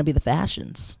know it's going to be the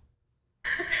fashions.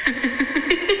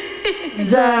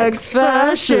 Zach's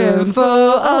fashion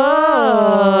for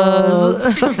us.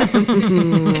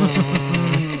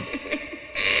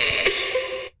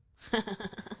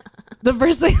 The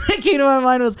first thing that came to my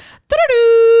mind was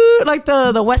like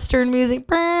the Western music.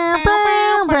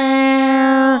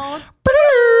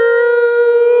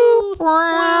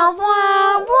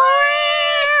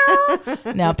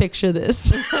 Now picture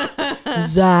this.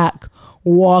 Zach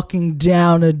walking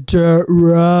down a dirt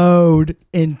road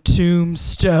in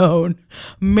Tombstone,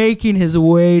 making his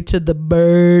way to the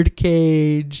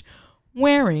birdcage,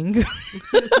 wearing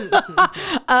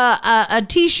a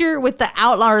t-shirt with the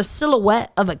outline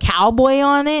silhouette of a cowboy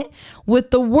on it with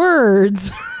the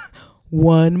words,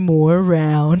 "One more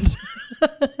round."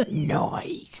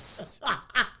 Nice.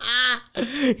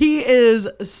 He is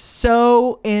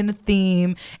so in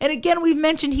theme. And again, we've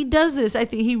mentioned he does this. I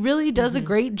think he really does a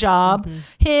great job.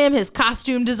 Him, his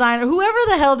costume designer, whoever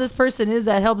the hell this person is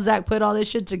that helped Zach put all this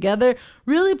shit together,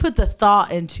 really put the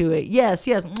thought into it. Yes.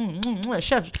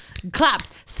 Chef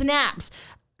claps, snaps.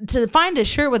 To find a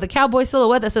shirt with a cowboy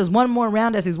silhouette that says "one more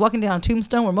round" as he's walking down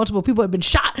Tombstone where multiple people have been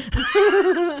shot.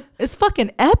 It's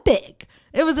fucking epic.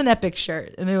 It was an epic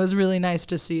shirt, and it was really nice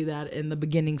to see that in the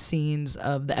beginning scenes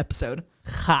of the episode.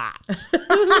 Hot.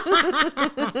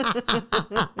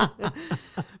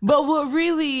 But what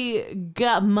really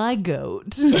got my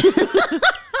goat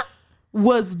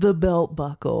was the belt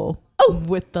buckle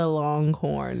with the long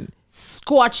horn.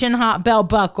 Scorching hot belt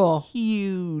buckle.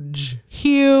 Huge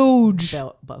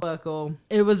Belt buckle.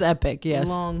 It was epic, yes.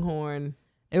 Longhorn.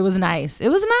 It was nice. It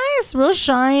was nice, real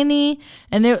shiny.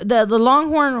 And the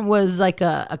Longhorn was like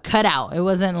a cutout. It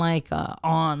wasn't like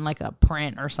on like a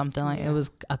print or something. Like it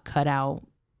was a cutout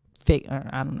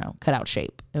cutout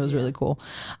shape. It was really cool.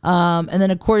 And then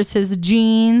of course his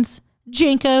jeans,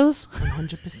 Jinkos.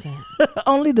 100%.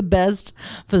 Only the best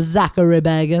for Zachary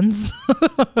Baggins.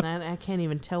 Man, I can't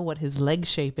even tell what his leg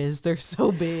shape is. They're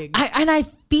so big. I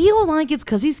feel like it's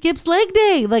because he skips leg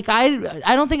day. Like I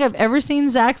don't think I've ever seen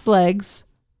Zach's legs.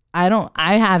 I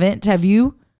haven't. Have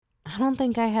you? I don't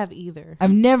think I have either.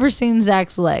 I've never seen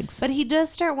Zach's legs. But he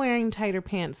does start wearing tighter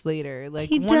pants later. Like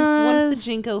He once does. the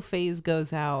Jinko phase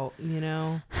goes out, you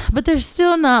know. But they're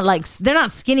still not they're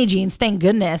not skinny jeans. Thank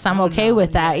goodness. I'm okay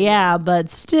with that. Yeah, but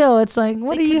still, it's like,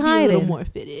 what are you Be a hiding? little more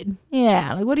fitted.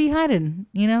 Yeah, like what are you hiding?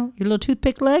 You know, your little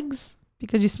toothpick legs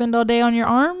because you spend all day on your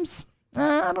arms.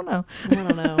 I don't know.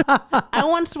 I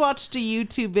once watched a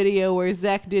YouTube video where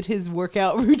Zach did his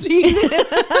workout routine.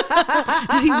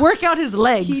 Did he work out his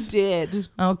legs? He did.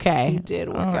 Okay. He did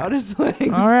work out his legs.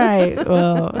 All right.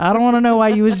 Well, I don't want to know why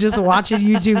you was just watching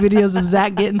YouTube videos of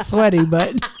Zach getting sweaty,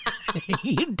 but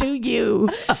you do you.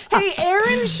 Hey,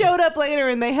 Aaron showed up later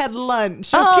and they had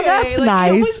lunch. Okay? Oh, that's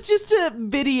nice. It was just a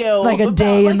video. Like a about,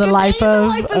 day in the life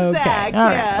of okay. Zach. All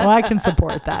right. Yeah. Well, I can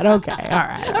support that. Okay. All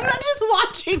right. I'm not just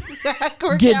watching Zach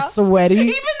work Get out. sweaty. Even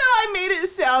though I made it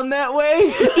sound that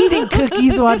way. Eating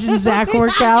cookies, watching Zach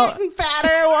work I'm out. getting fatter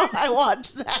while I watch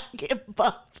Zach get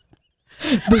buff.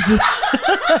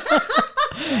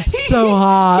 So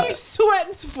hot. He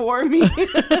sweats for me.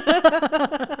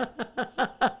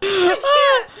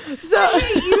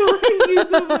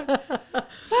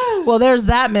 Well, there's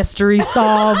that mystery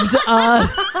solved.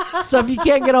 So if you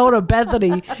can't get a hold of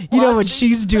Bethany, you know what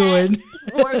she's doing.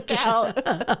 Workout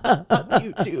on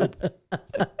YouTube.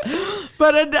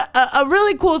 But a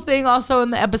really cool thing also in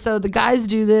the episode, the guys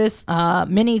do this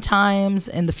many times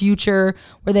in the future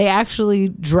where they actually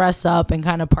dress up and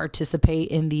kind of participate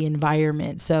in the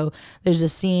environment. So there's a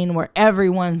scene where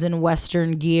everyone's in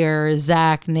Western gear,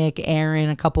 Zach, Nick, Aaron,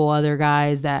 a couple other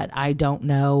guys that I don't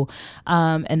know.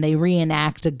 And they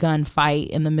reenact a gunfight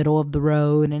in the middle of the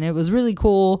road. And it was really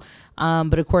cool.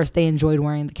 But of course they enjoyed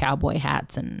wearing the cowboy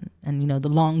hats and you know, the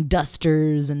long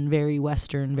dusters and very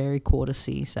Western, very cool to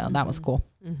see. So that was cool.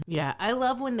 Yeah, I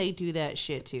love when they do that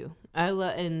shit too.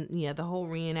 The whole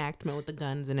reenactment with the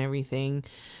guns and everything.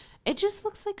 It just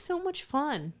looks like so much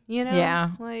fun, you know? Yeah.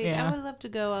 Like, yeah. I would love to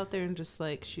go out there and just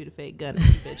like shoot a fake gun at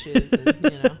some bitches and,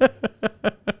 you know.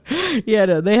 Yeah,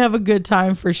 no, they have a good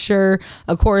time for sure.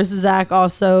 Of course, Zach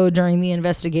also during the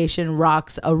investigation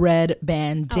rocks a red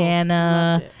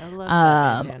bandana. I loved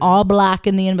that bandana. All black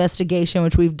in the investigation,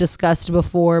 which we've discussed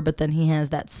before, but then he has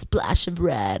that splash of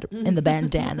red in the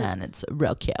bandana and it's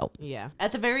real cute. Yeah.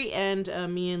 At the very end,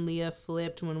 me and Leah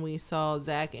flipped when we saw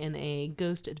Zach in a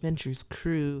Ghost Adventures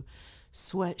crew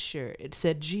sweatshirt. It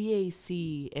said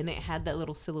GAC and it had that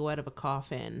little silhouette of a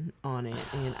coffin on it,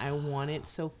 and I want it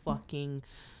so fucking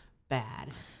bad.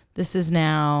 This is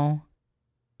now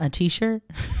a t-shirt,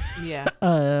 Yeah.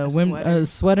 a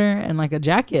sweater and like a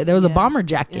jacket. There was a bomber I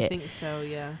jacket. think so,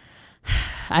 yeah.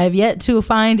 I have yet to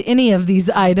find any of these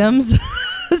items.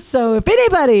 So if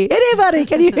anybody,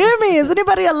 can you hear me? Is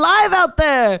anybody alive out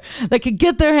there that could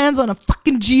get their hands on a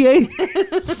fucking GA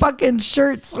fucking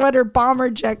shirt, sweater, bomber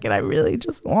jacket? I really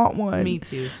just want one. Me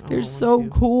too. They're so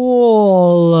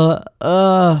cool.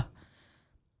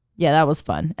 Yeah, that was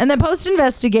fun. And then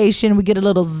post-investigation, we get a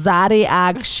little Zaddy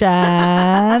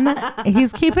action.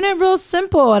 He's keeping it real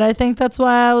simple. And I think that's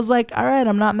why I was like, all right,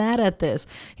 I'm not mad at this.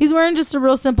 He's wearing just a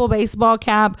real simple baseball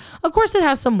cap. Of course, it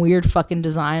has some weird fucking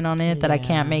design on it that I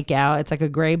can't make out. It's like a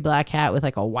gray black hat with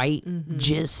like a white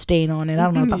jizz stain on it. I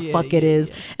don't know what the fuck it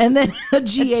is. And then a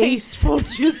GA. Tasteful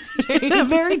jizz stain. A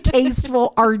very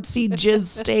tasteful, artsy jizz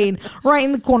stain right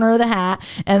in the corner of the hat.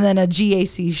 And then a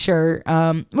GAC shirt,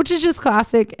 which is just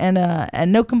classic and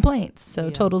no complaints. So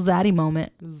total Zaddy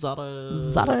moment. Zada.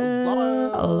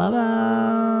 I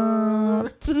love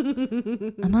it.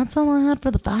 And that's all I had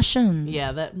for the fashions.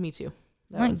 Yeah, me too.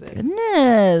 My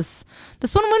goodness.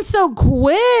 This one went so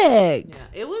quick. Yeah,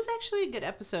 it was actually a good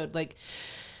episode. Like,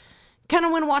 kind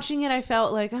of when watching it, I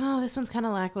felt like, oh, this one's kind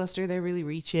of lackluster. They're really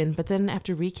reaching. But then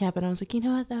after recapping, I was like, you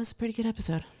know what? That was a pretty good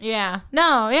episode. Yeah.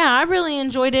 No, yeah, I really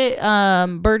enjoyed it.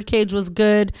 Birdcage was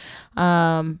good.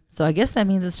 So I guess that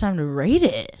means it's time to rate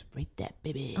it. Let's rate that,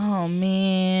 baby. Oh,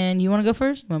 man. You want to go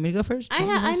first? You want me to go first?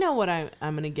 I know what I'm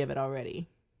going to give it already.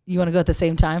 You want to go at the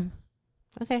same time?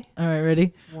 Okay. All right,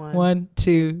 ready? 1,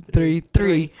 2, 3,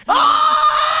 3.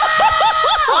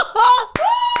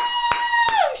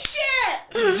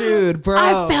 Dude, bro.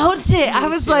 I felt it. I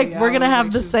was like, we're going to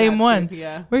have the same one.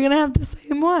 Yeah. We're going to have the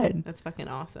same one. That's fucking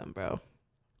awesome, bro.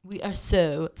 We are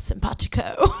so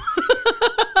simpatico.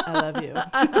 I love you.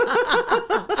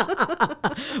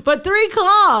 But 3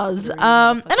 claws. And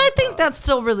I think that's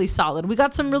still really solid. We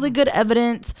got some really good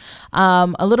evidence.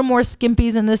 A little more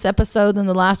skimpies in this episode than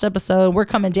the last episode. We're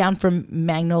coming down from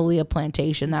Magnolia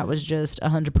Plantation. That was just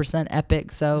 100%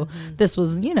 epic. So this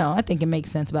was, I think it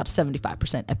makes sense, about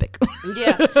 75% epic.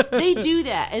 Yeah, they do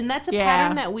that. And that's a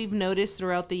pattern that we've noticed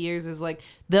throughout the years is like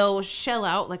they'll shell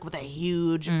out like with a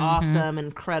huge, awesome,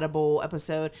 incredible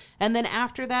episode. And then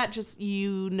after that, just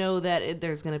that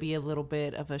there's going to be a little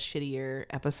bit of a shittier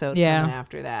episode coming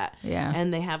after that. Yeah.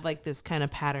 And they have like this kind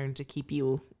of pattern to keep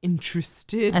you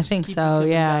interested. I think so,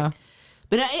 yeah. Back.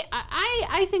 But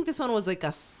I think this one was like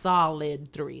a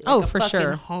solid 3. Oh, like for a fucking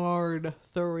sure. hard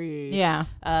 3. Yeah.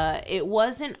 It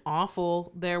wasn't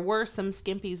awful. There were some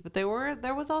skimpies, but there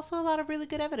was also a lot of really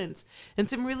good evidence and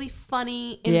some really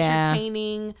funny,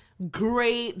 entertaining,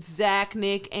 great Zach,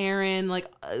 Nick, Aaron, like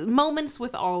moments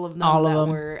with all of them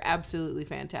were absolutely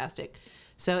fantastic.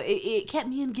 So it kept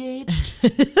me engaged,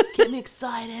 kept me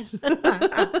excited,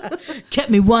 kept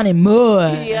me wanting more.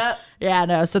 Yep. Yeah,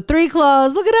 no. So 3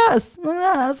 claws. Look at us.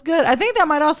 That's good. I think that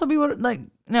might also be what,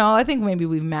 no, I think maybe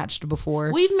we've matched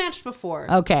before. We've matched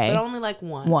before. Okay. But only like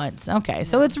once. Once. Okay.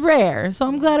 So it's rare. So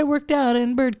I'm glad it worked out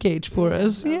in Birdcage for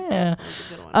us. Yeah.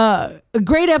 A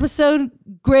great episode.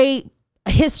 Great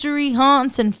history,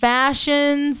 haunts, and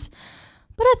fashions.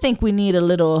 But I think we need a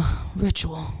little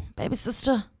ritual. Baby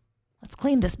sister, let's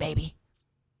clean this baby.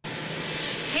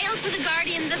 Hail to the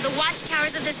guardians of the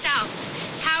watchtowers of the south,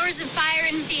 powers of fire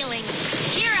and feeling.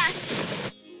 Hear us!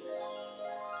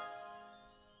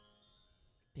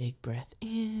 Big breath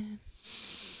in.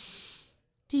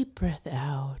 Deep breath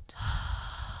out.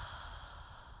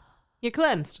 You're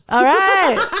cleansed. All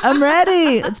right. I'm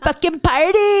ready. Let's fucking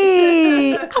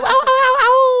party. Ow, ow, ow, ow,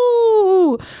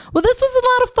 ow. Well, this was a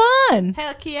lot of fun.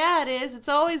 Heck yeah, it is. It's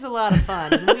always a lot of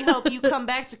fun. And we hope you come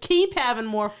back to keep having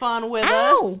more fun with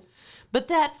us. But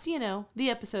that's, the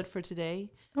episode for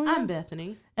today. Oh, yeah. I'm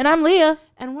Bethany. And I'm Leah.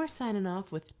 And we're signing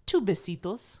off with 2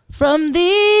 besitos. From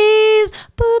these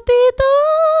putitos.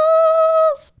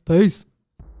 Peace.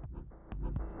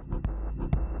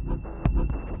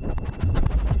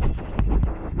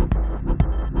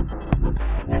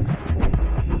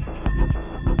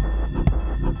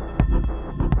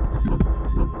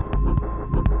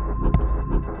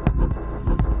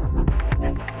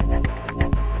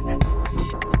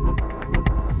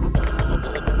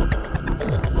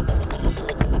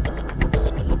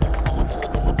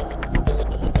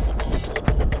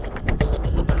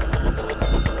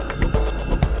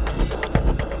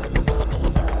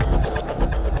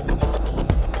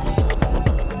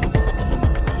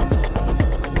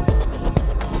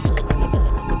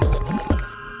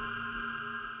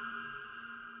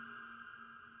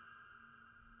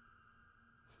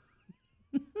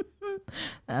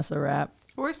 That's a wrap.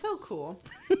 We're so cool.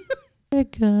 We're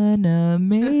gonna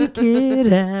make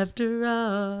it after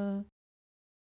all.